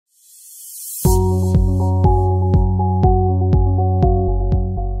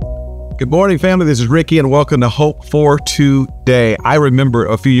Good morning, family. This is Ricky, and welcome to Hope for Today. I remember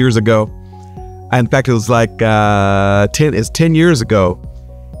a few years ago, in fact, it was like 10 years ago,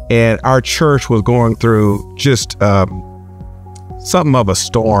 and our church was going through just something of a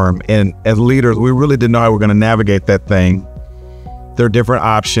storm. And as leaders, we really didn't know how we were going to navigate that thing. There are different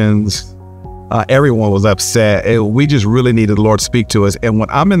options. Everyone was upset. We just really needed the Lord to speak to us. And when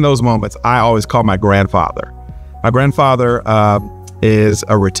I'm in those moments, I always call my grandfather. My grandfather is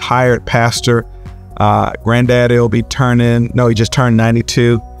a retired pastor. Granddad, he just turned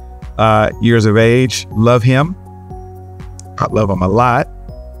 92 years of age. Love him. I love him a lot.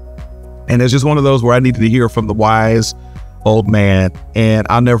 And it's just one of those where I needed to hear from the wise old man. And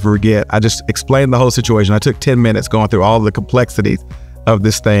I'll never forget, I just explained the whole situation. I took 10 minutes going through all the complexities of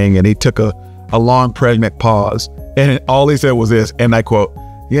this thing. And he took a long, pregnant pause. And all he said was this, and I quote,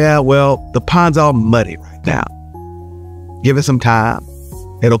 "Yeah, well, the pond's all muddy right now. Give it some time.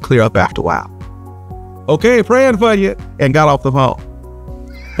 It'll clear up after a while." "Okay, praying for you," and got off the phone.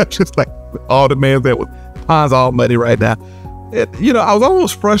 Just like all the man said was, "Pond's all muddy right now." I was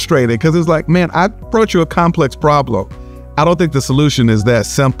almost frustrated because it's like, man, I brought you a complex problem. I don't think the solution is that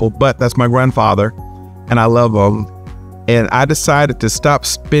simple, but that's my grandfather and I love him. And I decided to stop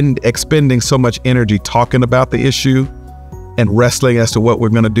expending so much energy talking about the issue and wrestling as to what we're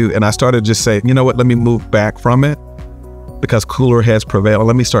going to do. And I started just saying, you know what, let me move back from it because cooler heads prevail.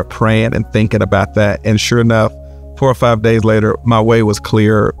 Let me start praying and thinking about that. And sure enough, 4 or 5 days later, my way was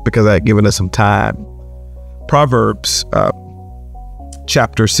clear because I had given it some time. Proverbs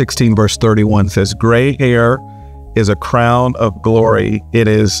chapter 16, verse 31 says, "Gray hair is a crown of glory. It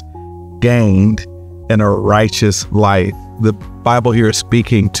is gained in a righteous life." The Bible here is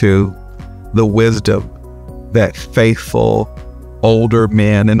speaking to the wisdom that faithful older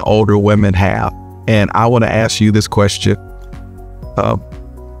men and older women have. And I want to ask you this question.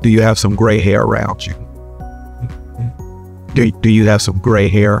 Do you have some gray hair around you? Do you have some gray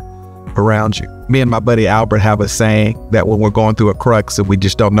hair around you? Me and my buddy Albert have a saying that when we're going through a crux and we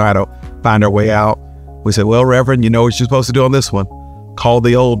just don't know how to find our way out, we say, "Well, Reverend, you know what you're supposed to do on this one. Call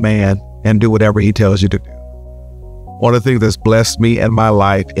the old man and do whatever he tells you to do." One of the things that's blessed me in my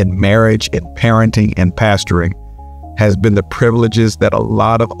life in marriage, in parenting, and pastoring has been the privileges that a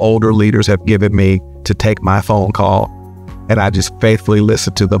lot of older leaders have given me to take my phone call. And I just faithfully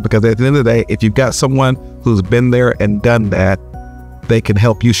listen to them, because at the end of the day, if you've got someone who's been there and done that, they can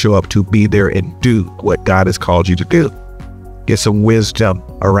help you show up to be there and do what God has called you to do. Get some wisdom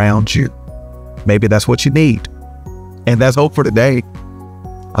around you. Maybe that's what you need. And that's Hope for Today.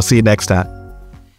 I'll see you next time.